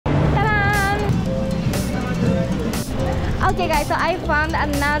Okay guys, so I found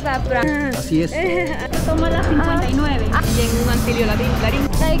another brand. Así es. Toma la 59 y en un antilio larín.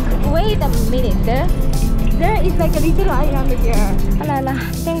 Like, wait a minute. There is like a little island here. Ala,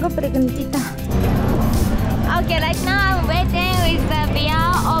 tengo preguntita. Okay, right now I'm waiting with the beer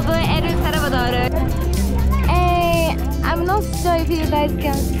of El Salvador. I'm not sure if you guys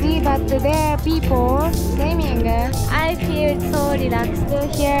can see, but there are people gaming. I feel so relaxed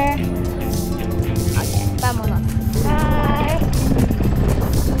here. Okay, vámonos. Bye.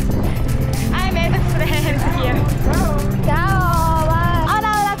 I made friends here. Ciao. Hola,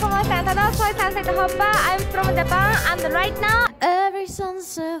 hola, ¿cómo están todos? Soy Sunset Hopper. I'm from Japan, and right now every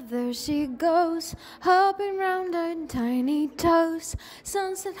sunset there she goes, hopping round her tiny toes.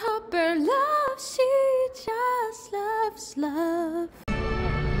 Sunset Hopper loves, she just loves love.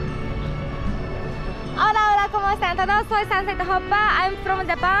 Hola, hola, ¿cómo están todos? Soy Sunset Hopper. I'm from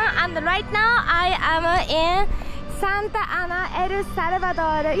Japan, and right now I am in Santa Ana, El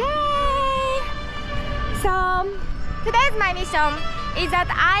Salvador. Yay! So today's my mission is that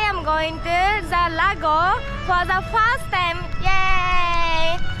I am going to the lago for the first time.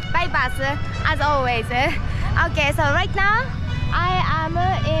 Yay! By bus, as always. Okay, so right now I am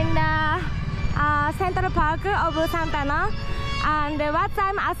in the Central Park of Santa Ana, and what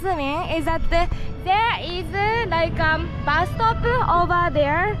I'm assuming is that there is like a bus stop over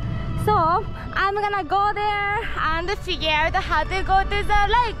there. So I'm gonna go there and figure out how to go to the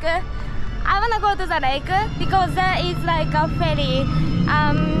lake. I wanna go to the lake because there is like a ferry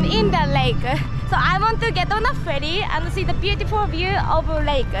in the lake. So I want to get on a ferry and see the beautiful view of the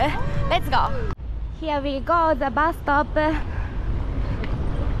lake. Let's go. Here we go, the bus stop.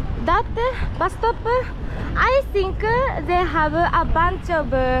 That bus stop, I think they have a bunch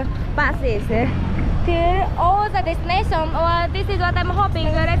of buses to all the destination, or this is what I'm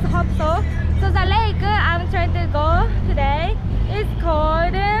hoping. Let's hope so. So the lake I'm trying to go today is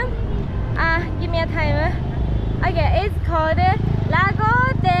called give me a time. Okay, it's called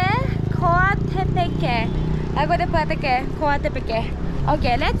Lago de Coatepeque. Lago de Coatepeque.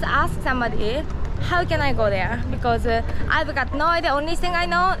 Okay, let's ask somebody how can I go there, because I've got no idea. Only thing I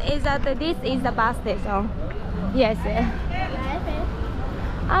know is that this is the bus station. Yes.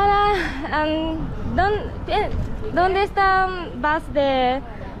 ¿Dónde está bus de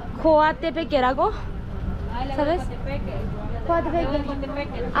Coatepeque Lago? ¿Sabes? Coatepeque.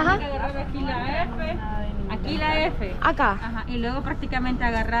 Ajá. Tienes que agarrar aquí la F. Acá. Ajá. Y luego prácticamente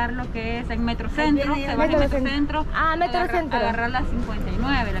agarrar lo que es en Metrocentro. Se va en Metrocentro. Ah, Metrocentro. Agarrar la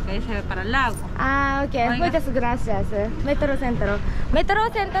 59, la que dice para el lago. Ah, okay. Oiga. Muchas gracias. Metrocentro.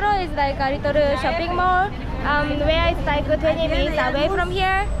 Metrocentro is like a little shopping mall where it's like 20 minutes away from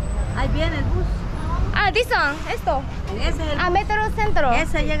here. Ahí viene el bus. Ah, this one. Esto. Ese es el Ah, Metrocentro.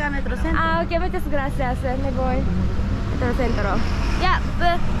 Ese llega a Metrocentro. Ah, okay. Muchas gracias. Me voy. Metrocentro. Yeah,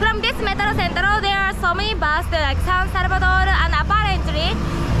 from this Metrocentro there are so many buses like San Salvador, and apparently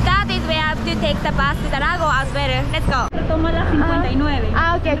that is where I have to take the bus to the lago as well. Let's go. Toma la 59.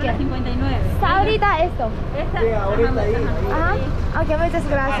 Ah, okay, La okay. 59. Ahorita esto. Esta. Sí, ahorita ahí. Ajá. Okay, muchas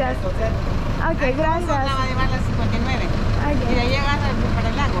gracias. Okay, gracias. Vamos a llevar la 59 y Okay. de ahí agarra para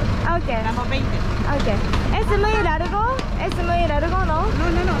el lago. Okay. Damos 20. Okay. ¿Es muy largo? ¿Es muy largo, no? No.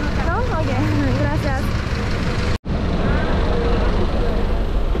 ¿No? Okay. Gracias.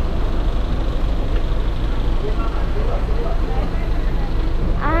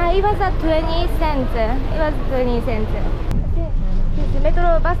 It was a 20 cents. It was 20 cents.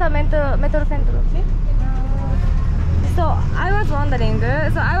 Metrocentro. So I was wondering.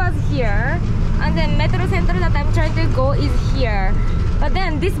 So I was here, and then Metrocentro that I'm trying to go is here. But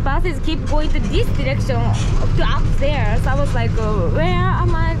then these buses keep going to this direction, to upstairs. So I was like, where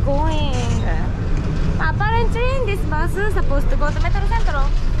am I going? Apparently, this bus is supposed to go to Metrocentro.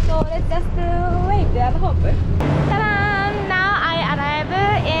 So let's just wait and hope. Ta-da! Now I arrive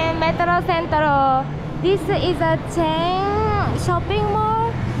in Metrocentro. This is a chain shopping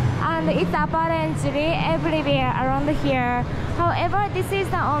mall, and it's apparently everywhere around here. However, this is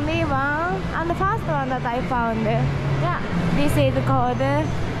the only one and the first one that I found. Yeah, this is called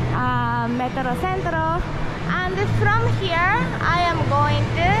Metrocentro. And from here, I am going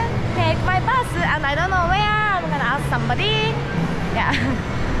to take my bus, and I don't know where. I'm gonna ask somebody. Yeah.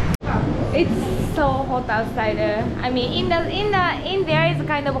 It's so hot outside. I mean, in there is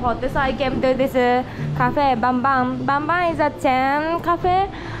kind of hot, so I came to this cafe, Bam Bam. Bam Bam is a chain cafe,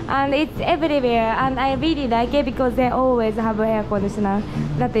 and it's everywhere, and I really like it because they always have air conditioner.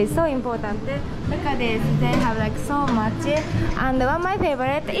 That is so important. Look at this, they have like so much. And one of my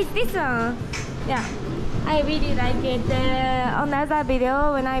favorite is this one. Yeah, I really like it. On the other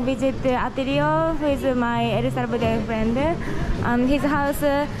video, when I visit the atelier with my El Salvadorian friend, his house,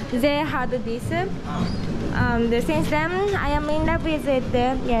 they had this. Since then, I am in love with it.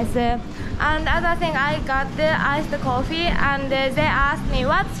 Yes. And other thing, I got the iced coffee, and they asked me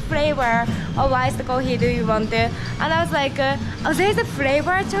what flavor of iced coffee do you want? And I was like, oh, there's a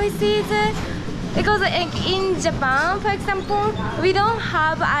flavor choices. Because in Japan, for example, we don't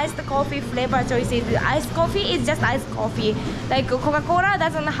have iced coffee flavor choices. Iced coffee is just iced coffee. Like Coca-Cola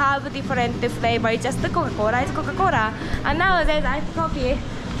doesn't have different flavor. It's just Coca-Cola. It's Coca-Cola. And now there's iced coffee.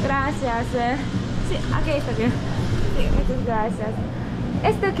 Gracias. Sí, aquí está bien. Sí, muchas gracias.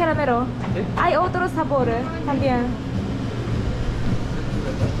 Este caramelo. Hay otro sabor también.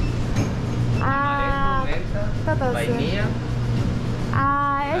 Ah, todos. Vainilla.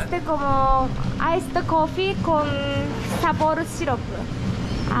 Ah, este como iced coffee con sabor syrup.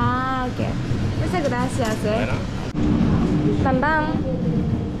 Ah, ok. Muchas gracias. Bam bam.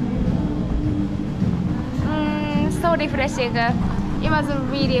 So refreshing. It was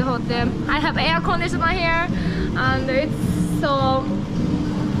really hot. I have air conditioner here, and it's so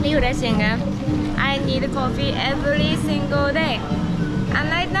refreshing. I need coffee every single day. And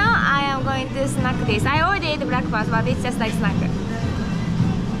right now, I am going to snack this. I already ate breakfast, but it's just like snack.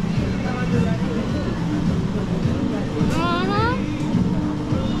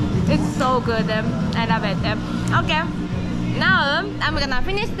 It's so good. I love it. Okay, now I'm gonna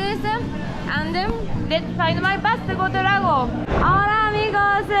finish this and let's find my bus to go to Lago. Hola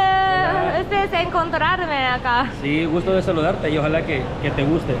amigos, ustedes encontrarme acá. Sí, gusto de saludarte y ojalá que te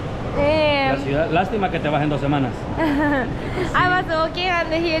guste la ciudad. Lástima que te vas en 2 semanas. I was walking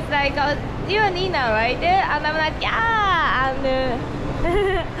and he's like, oh, you're Nina, right? And I'm like, yeah. And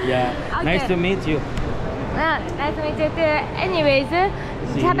Yeah, okay. Nice to meet you. Nice to meet you too. Anyways,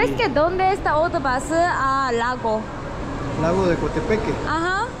 Sí. ¿sabes que dónde está otro bus a Lago? Lago de Coatepeque.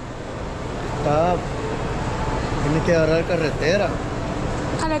 Ajá. Tiene que agarrar carretera.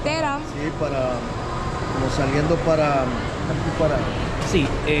 Carretera. Sí, como saliendo para Sí,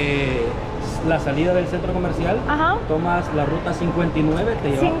 la salida del centro comercial, Ajá. tomas la ruta 59, te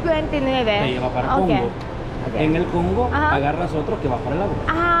lleva 59. te lleva para Okay. Congo. Okay. En el Congo Ajá. agarras otro que va para el lago.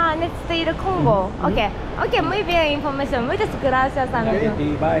 Ah, next to the Congo. Okay. Okay, muy bien información. Muchas gracias, amigo.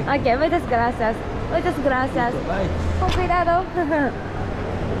 Y bye. Okay, muchas gracias. Muchas gracias. Bye. Con cuidado.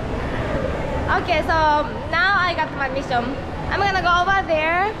 Okay, so now I got my mission. I'm gonna go over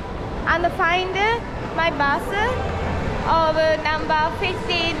there and find my bus of number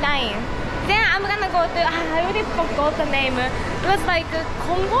 59. Then I'm gonna go to, I already forgot the name. It was like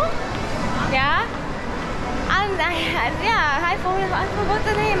Congo? Yeah? And I forgot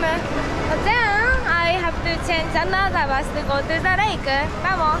the name. But then I have to change another bus to go to the lake.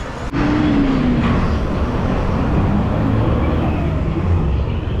 Vamos.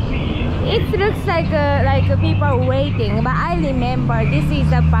 It looks like people waiting, but I remember this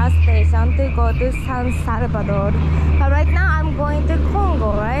is a bus station to go to San Salvador. But right now I'm going to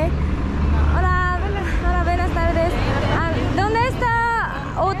Congo, right? Hola, hola, buenas tardes. ¿Dónde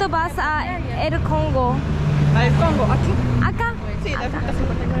está autobús a el Congo? ¿El Congo? ¿Aquí? ¿Acá? Sí, de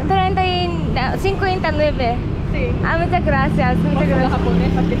ruta 59. Sí. Ah, muchas gracias, muchas Las gracias.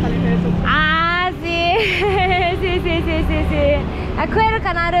 japonesas que salen de eso. Ah, sí. sí. ¿A cuál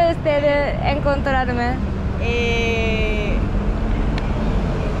canal usted encontrarme? En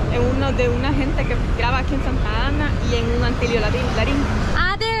uno de una gente que graba aquí en Santa Ana y en un antilio Larín.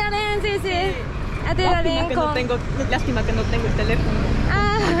 Ah, sí. Lástima que no tengo el teléfono.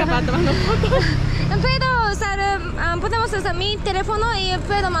 Ah. Acá para tomarnos fotos. Puedo usar, podemos usar mi teléfono y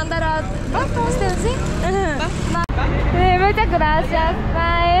puedo mandar a usted, ¿sí? Va. Muchas gracias.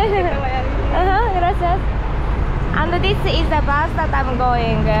 Bye. Gracias. And this is the bus that I'm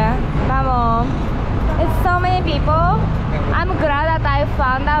going. Vamos. It's so many people. I'm glad that I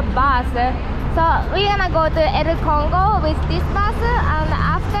found a bus. So we're gonna go to El Congo with this bus, and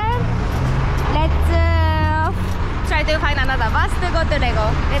after let's try to find another bus to go to Lego.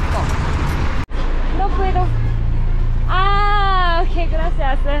 Let's go. No puedo. Ah, okay,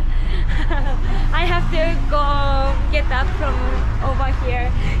 gracias. I have to go get up from over here.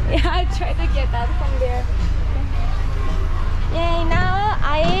 Yeah, I try to get up from there. Yay, now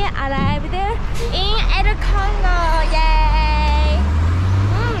I arrived in El Congo. Yay!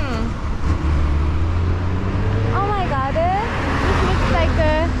 Oh my god, this looks like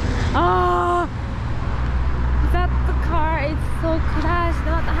oh, that car is so crashed.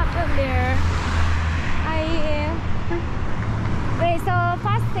 What happened there? Wait, so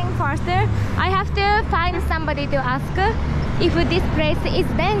first thing first, I have to find somebody to ask if this place is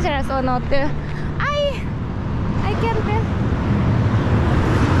dangerous or not. look at this.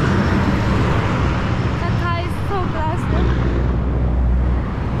 The car is so glassy.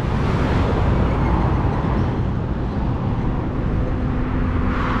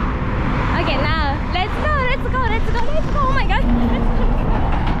 Okay, now let's go. Oh my god.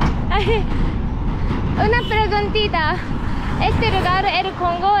 Una preguntita. ¿Este lugar, el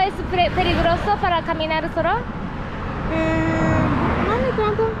Congo, es peligroso para caminar solo? No ni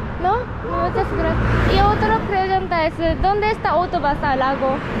tanto. ¿No? Muchas gracias. Y otra pregunta es, ¿dónde está autobús al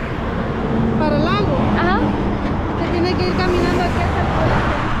lago? Para el lago. Ajá. Se tiene que ir caminando aquí hasta el puente.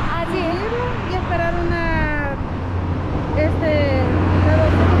 Ah, sí. Y esperar una... la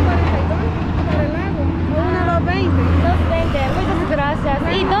 242 para el lago. O una 220. 220, muchas gracias.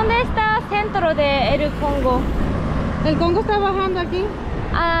 ¿Y dónde está el centro de el Congo? El Congo está bajando aquí.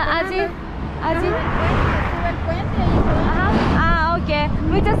 Ah, allí. Allí. Sube el puente y se va. Ajá. Ah, ok.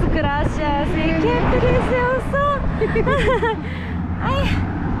 Muchas gracias. ¡Qué precioso! Ay.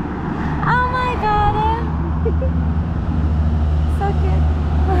 Oh my god. So cute.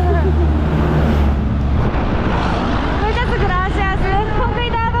 Muchas gracias. Con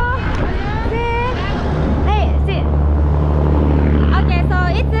cuidado. Sí. Hey, sí. Okay, so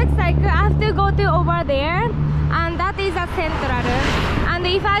it looks like I have to go to over there. And that is a central. And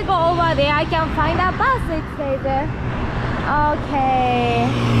if I go over there, I can find a bus, it says. Okay.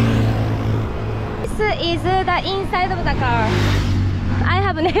 This is the inside of the car. I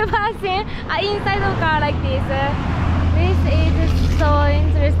have never seen an inside of car like this. This is so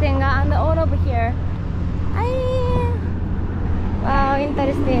interesting. And all over here. Wow,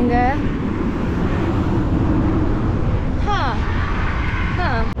 interesting.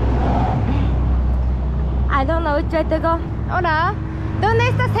 I don't know which way to go. Hola, ¿dónde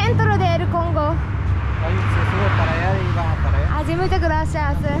está el centro del Congo? Ahí se sube para allá y baja para allá. Allí, muchas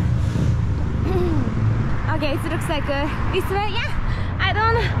gracias. Okay, it looks like this way. Yeah, I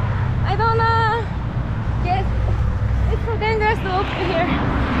don't know. Yes, it's so dangerous to walk here.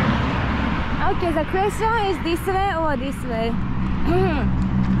 Okay, the question is this way or this way.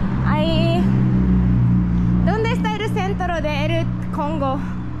 ¿Dónde está el centro del Congo?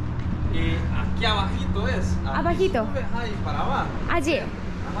 Aquí abajito es. Abajito. Sube ahí para abajo. Allí.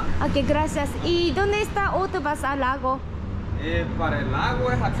 Ajá. Ok, gracias. ¿Y dónde está autobús al lago? Para el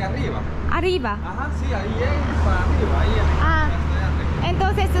lago es aquí arriba. Arriba. Ajá, sí, ahí es para arriba. Ahí es. Ah,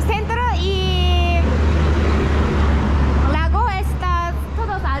 entonces el centro y lago está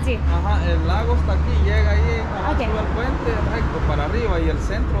todos allí. Ajá, el lago está aquí, llega ahí, Ok. sube el puente recto para arriba y el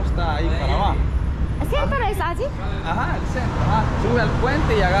centro está ahí para abajo. ¿El centro es allí? Ajá, el centro, ajá. Sube al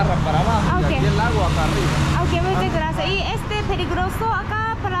puente y agarra para abajo. Ok. Y aquí el lago acá arriba. Ok, muchas gracias. ¿Y este peligroso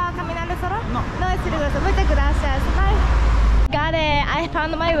acá para caminar solo? No. No es peligroso. Muchas gracias. Bye. Got it. I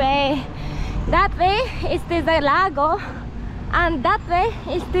found my way. That way is to the lago, and that way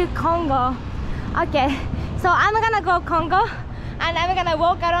is to Congo. Okay, so I'm gonna go Congo, and I'm gonna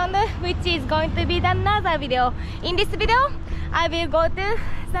walk around, which is going to be another video. In this video, I will go to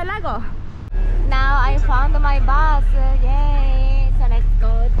the lago. Now I found my bus. Yay! So let's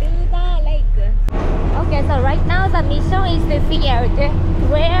go to the lake. Okay, so right now the mission is to figure out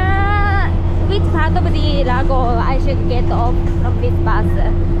which part of the lago I should get off from this bus.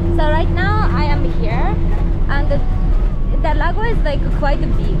 So right now I am here, and the lago is like quite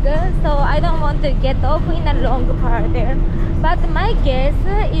big, so I don't want to get off in a long part. But my guess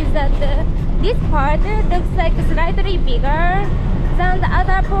is that this part looks like slightly bigger than the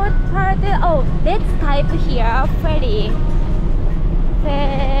other part. Oh, let's type here ferry.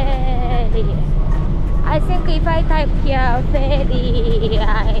 I think if I type here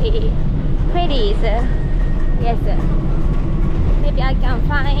ferries, yes, maybe I can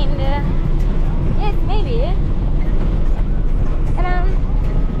find, yes, maybe. And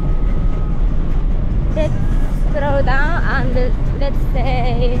let's scroll down and let's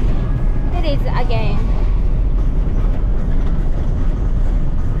say ferries again.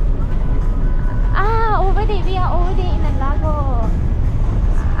 We are already in the lago.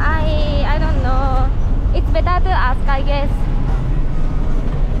 I don't know. It's better to ask, I guess.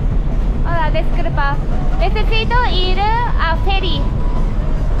 Hola, disculpa. Necesito ir a ferry.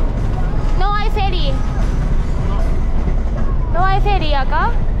 No hay ferry. No hay ferry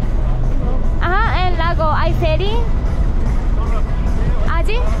acá. Ajá, en el lago hay ferry.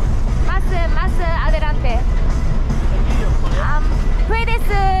 Allí, más adelante. ¿Puedes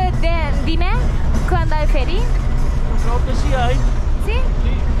dime cuándo hay ferry? Creo que sí hay. ¿Sí?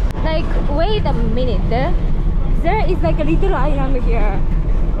 Like, wait a minute. There is like a little island here.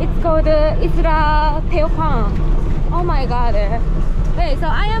 It's called Isla Teopán. Oh my god. Wait, so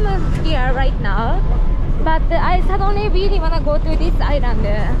I am here right now. but I suddenly really wanna go to this island.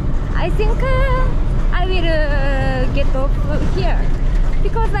 I think I will get off here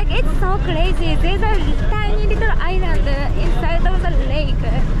because like it's so crazy. There's a tiny little island inside of the lake.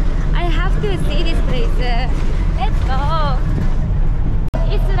 I have to see this place. Let's go.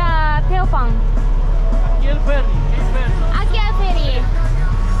 Isla Teopán. Aquí el ferry. Aquí al ferry.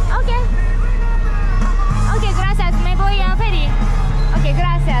 Okay. Okay, gracias. Me voy al ferry. Okay,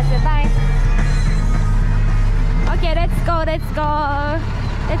 gracias. Bye. Okay, let's go. Let's go.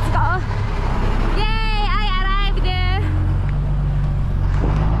 Yay! I arrived.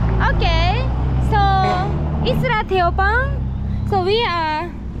 Okay. So Isla Teopán. So we are.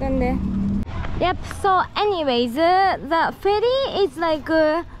 Yep. So anyways, the ferry is like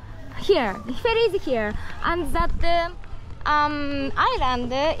here. The ferry is here, and that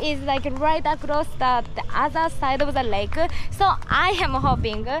island is like right across the other side of the lake. So I am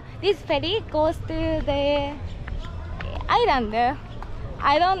hoping this ferry goes to the island.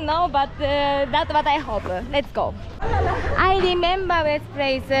 I don't know, but that's what I hope. Let's go. I remember this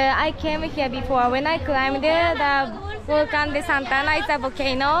place. I came here before when I climbed the volcano de Santa Ana. It's a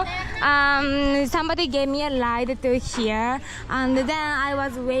volcano. Somebody gave me a ride to here, and then I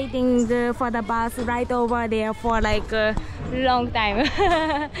was waiting for the bus right over there for like a long time.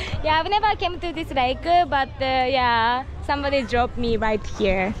 Yeah, I've never came to this lake, but yeah, somebody dropped me right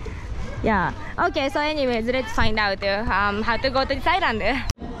here. Yeah. Okay, so anyways, let's find out how to go to this island.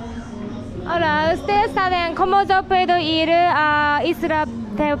 Hola, ustedes saben cómo yo puedo ir a Isla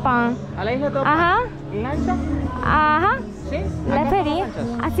Teopán. ¿A la isla de Teopán? Ajá. ¿Lancha? Ajá. Sí. ¿La Acá ferry? son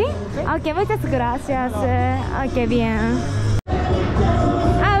lanchas. ¿Ah, sí? Ok, muchas gracias. Ok, bien.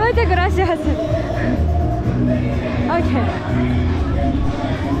 Ah, muchas gracias. Ok.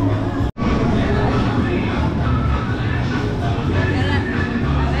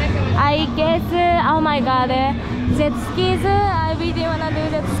 I guess, oh my god, jet skis. I really wanna do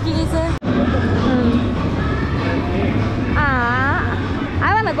jet skis.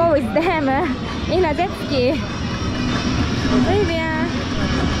 I wanna go with them in a jet ski. Muy bien.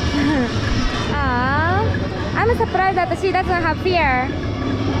 I'm surprised that she doesn't have fear.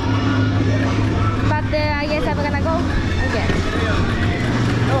 But I guess I'm gonna go. Okay.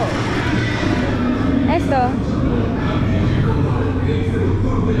 Esto.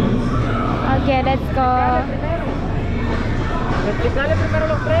 Okay, let's go. Explicarle primero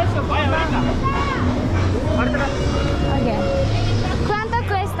los precios. Vaya, venga. Okay. ¿Cuánto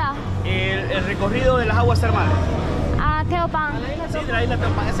cuesta? El recorrido de las aguas termales. Teopán. Sí, de la isla de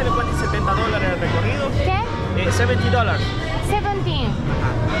Teopán. Ese le cuesta $70 el recorrido. ¿Qué? $70. 17.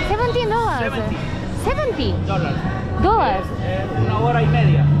 $17. $70. Una hora y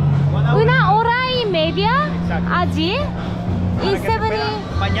media. Una hora y media. Exacto. Allí. Para Y que se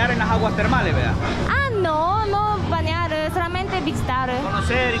puedan bañar en las aguas termales, ¿verdad? no bañar, solamente visitar.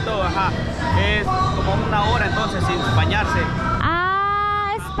 Conocer y todo, ajá. Es como una hora entonces sin bañarse.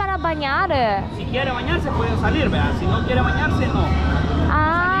 Es para bañar. Si quiere bañarse puede salir, ¿verdad? Si no quiere bañarse, no.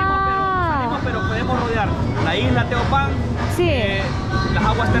 Salimos, pero podemos rodear la isla Teopán, Sí. Las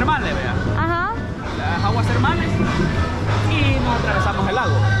aguas termales, ¿verdad? Ajá. Las aguas termales y nos atravesamos el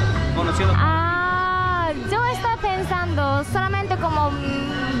lago, conociendo. Yo estaba pensando solamente como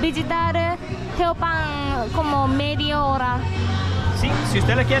visitar Teopán como media hora. Sí, si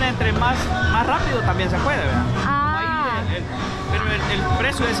usted le quiere entre más rápido también se puede, ¿verdad? Pero el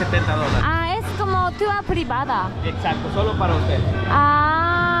precio es $70. Es como tour privada. Exacto, solo para usted.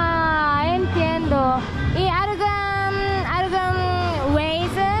 Entiendo. ¿Y algún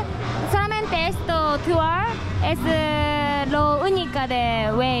ways? Solamente esto tour es lo único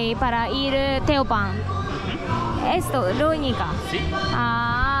de way para ir a Teopán. Esto, lo único. Sí.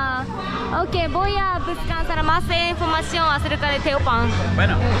 Ok, voy a buscar más información acerca de Teopán.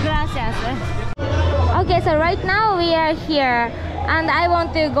 Bueno. Gracias. Okay, so right now we are here, and I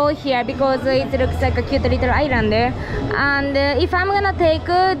want to go here because it looks like a cute little island. And if I'm gonna take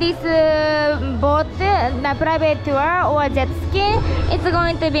this boat, the private tour or jet ski, it's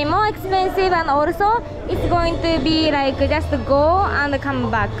going to be more expensive, and also it's going to be like just go and come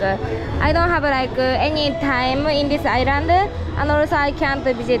back. I don't have like any time in this island, and also I can't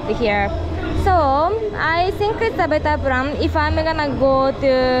visit here. So I think it's a better plan if I'm gonna go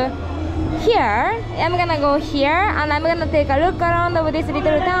to here. I'm gonna go here and I'm gonna take a look around of this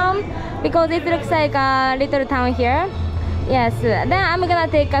little town because it looks like a little town here. Yes, then I'm gonna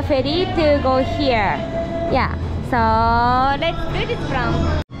take a ferry to go here. Yeah, so let's do this plan.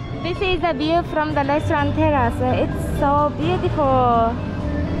 This is the view from the restaurant terrace. It's so beautiful.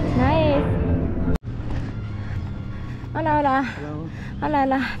 Nice. Hola, hola. Hola,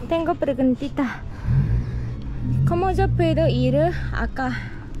 hola. Tengo preguntita. ¿Cómo yo puedo ir acá?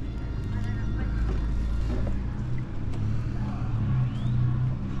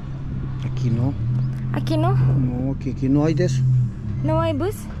 Aquí no. ¿Aquí no? No, aquí no hay de eso. ¿No hay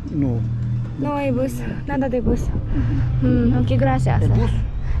bus? No. No hay bus. Nada de bus. Ok, gracias. ¿El bus?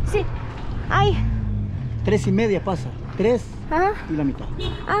 Sí. Hay. 3:30 pasa. 3 Ajá. y la mitad.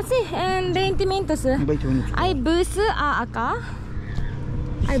 Ah, sí, en 20 minutos. 20 minutos. ¿Hay bus acá?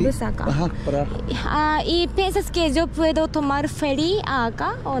 Hay Sí. bus acá. Ajá, para. ¿Y piensas que yo puedo tomar ferry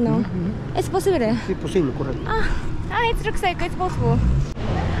acá o no? ¿Es posible? Sí, posible, correcto. It looks like it's possible.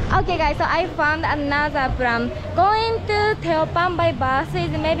 Okay guys, so I found another plan. Going to Teopán by bus is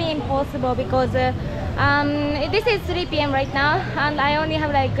maybe impossible because this is 3 p.m. right now and I only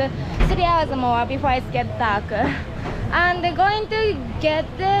have like 3 hours more before it gets dark. And going to get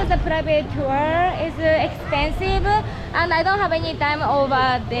the private tour is expensive and I don't have any time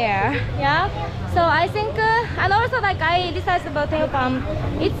over there. Yeah, so I think and also like I decided about Teopán,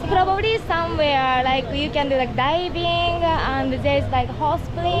 it's probably somewhere like you can do like diving and there's like hot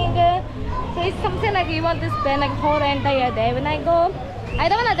spring, so it's something like you want to spend like whole entire day. When I go, I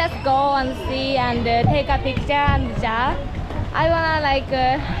don't want to just go and see and take a picture and just I wanna like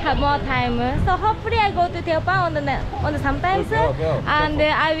have more time. So hopefully I go to Teopán on the sometimes and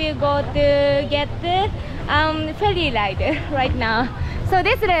I will go to get ferry ride right now. So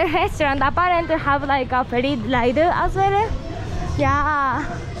this restaurant apparently have like a ferry ride as well. Yeah.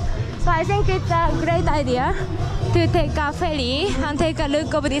 So I think it's a great idea to take a ferry and take a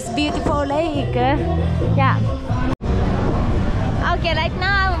look of this beautiful lake. Yeah. Okay, right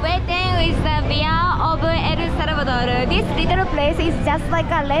now I'm waiting with the Via of El Salvador. This little place is just like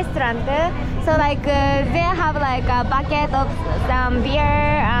a restaurant. So like they have like a bucket of some beer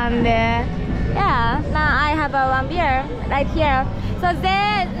and yeah, now I have one beer right here. So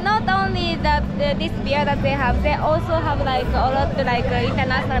they not only this beer that they also have like a lot like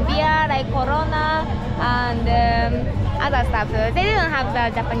international beer like Corona and other stuff. They didn't have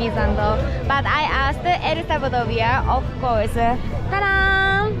the Japanese one though, but I asked El Salvador beer, of course.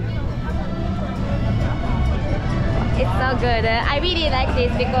 Ta-da! It's so good. I really like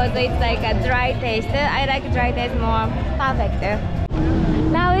this because it's like a dry taste. I like dry taste more. Perfect.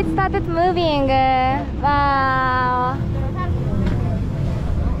 Now it started moving. Wow.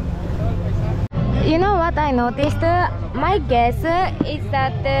 You know what I noticed? My guess is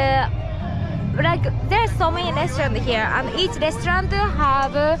that like there's so many restaurants here and each restaurant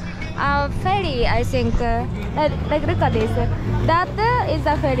have a ferry, I think. Like look at this. That is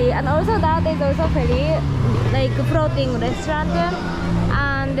a ferry and also that is also ferry, like floating restaurant,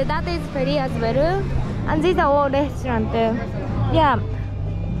 and that is ferry as well, and these are all restaurants. Yeah,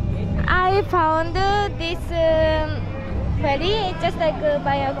 I found this ferry just like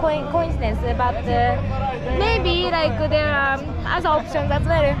by a coincidence, but maybe like there are other options as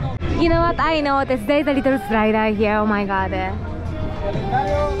well. You know what I noticed? There's a little slider here. Oh my god.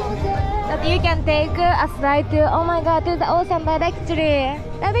 That you can take a slide to, oh my god, to the ocean directly.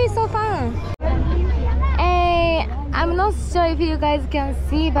 That is so fun. I'm not sure if you guys can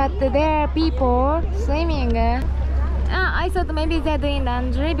see, but there are people swimming. I thought maybe they're doing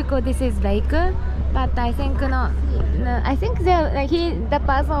laundry because this is lake, but I think no. I think they're like the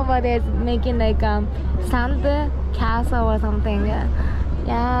person over there is making like sand castle or something.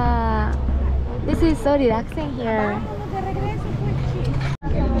 Yeah, this is so relaxing here.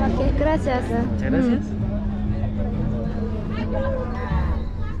 Okay, gracias. Gracias.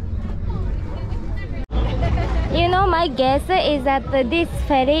 You know, my guess is that this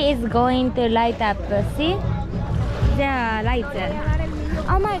ferry is going to light up. See? There are lights.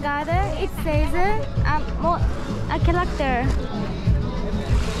 Oh my god, it says a character.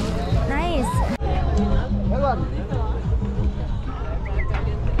 Nice.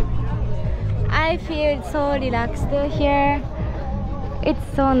 I feel so relaxed here.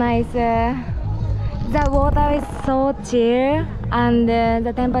 It's so nice. The water is so chill and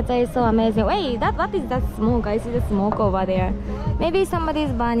the temperature is so amazing. Wait, what is that smoke? I see the smoke over there. Maybe somebody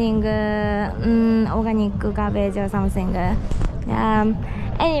is burning organic garbage or something.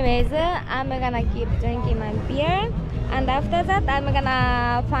 Anyways, I'm gonna keep drinking my beer. And after that, I'm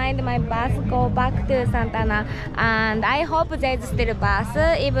gonna find my bus, go back to Santa Ana. And I hope there's still a bus,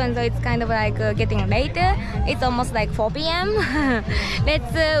 even though it's kind of like getting late. It's almost like 4 p.m.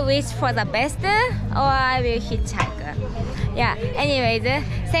 Let's wish for the best, or I will hitchhike. Yeah, anyways,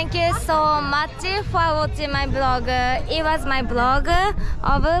 thank you so much for watching my vlog. It was my vlog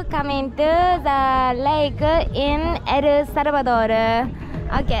of coming to the lake in El Salvador.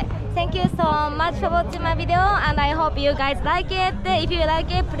 Okay. Thank you so much for watching my video, and I hope you guys like it. If you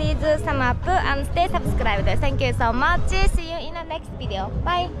like it, please thumb up and stay subscribed. Thank you so much. See you in the next video.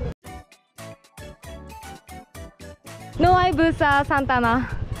 Bye. No hay bus a Santa Ana.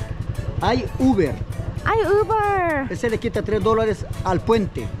 Hay Uber. Hay Uber. Ese le quita $3 al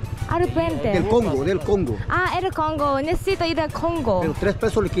puente. Al puente. Del Congo, del Congo. Ah, el Congo. Necesito ir al Congo. Pero 3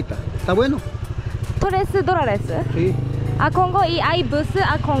 pesos le quita. ¿Está bueno? $3. Sí. A Congo y hay bus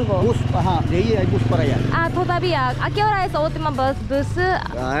a Congo. Bus, ajá, de ahí hay bus para allá. Ah, todavía. ¿A qué hora es la última bus?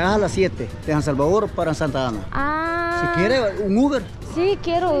 A las 7, de San Salvador para Santa Ana. Ah. Si quiere un Uber. Sí,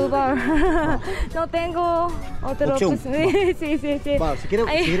 quiero Uber. No tengo otra opción. Sí, sí, sí. Va, si quiere,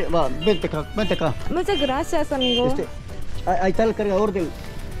 va, vente acá. Muchas gracias, amigo. Ahí está el cargador de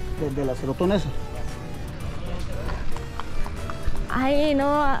la cerotona esa. Ay,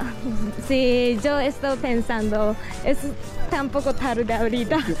 no. Sí, yo estoy pensando. Es tampoco tarde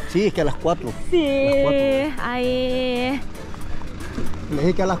ahorita. Sí, es que a las 4. Sí. A las 4. Ay. Le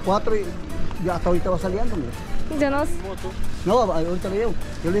dije que a las 4 y ya hasta ahorita va saliendo, mira. Yo no sé. No, ahorita le llevo.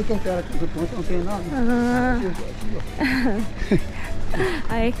 Yo le dije que esperara, que con esto no tiene nada.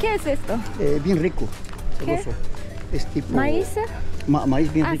 Ay, ¿qué es esto? Bien rico. ¿Qué? Sabroso. Es tipo... ¿Maíz?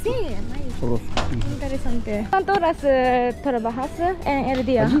 Maíz bien Ah, rico. sí, maíz. Sabroso. Interesante. ¿Cuántas horas trabajas en el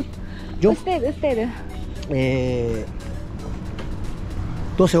día? ¿Allí? ¿Yo? Usted.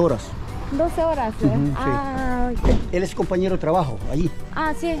 12 horas. 12 horas. Ujú, Ah, Él es compañero de trabajo, allí.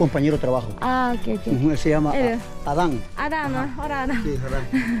 ah, sí. Compañero de trabajo. Ah, ok, ok. Él se llama Él. Adán. Adán, hola Adán. Sí, Adán.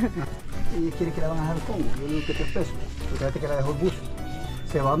 Y quiere que la van a dejar al Congo. Yo le digo que 3 pesos. Porque fíjate que la dejó el bus.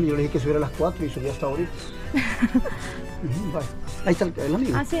 Se va, yo le dije que subiera a las 4 y subió hasta ahorita. Vale. Ahí está el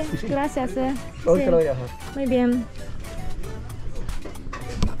amigo. Ah, sí, gracias. Ahorita Sí. lo voy a dejar. Muy bien.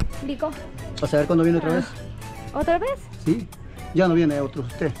 Rico. ¿Vas a ver cuándo viene otra vez? ¿Otra vez? Sí. Ya no viene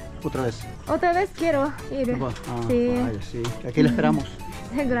usted, otra vez. Otra vez quiero ir. Sí. Vaya, sí. Aquí le esperamos.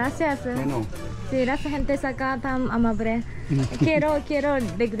 Gracias. Bueno. Sí, la gente es acá tan amable. Quiero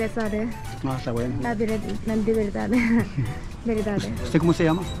regresar. No, está bueno. La verdad. Verdad. ¿Usted cómo se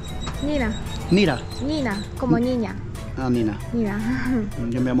llama? Nina. Nina. Como niña. Ah, Nina. Nina.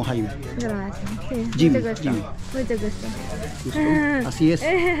 Yo me llamo Jaime. Gracias. Sí. Jimmy, Mucho gusto. Jimmy. Mucho gusto. ¿Gustó? Así es.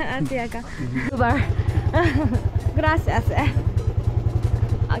 Así acá. Uber. Gracias.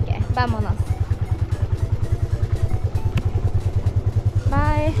 Ok, vámonos.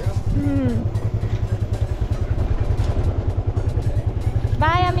 Bye.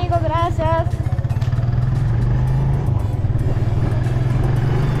 Bye, amigo, gracias.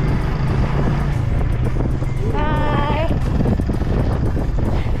 Bye.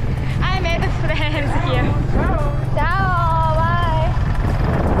 I made friends here. Ciao, bye.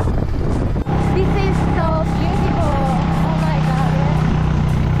 This is so beautiful. Oh my god.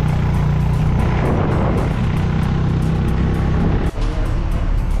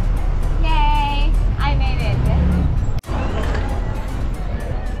 Yay, I made it.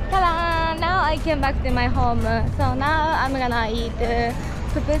 Ta-da! Now I came back to my home. So now I'm gonna eat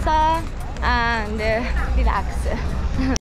pizza and relax.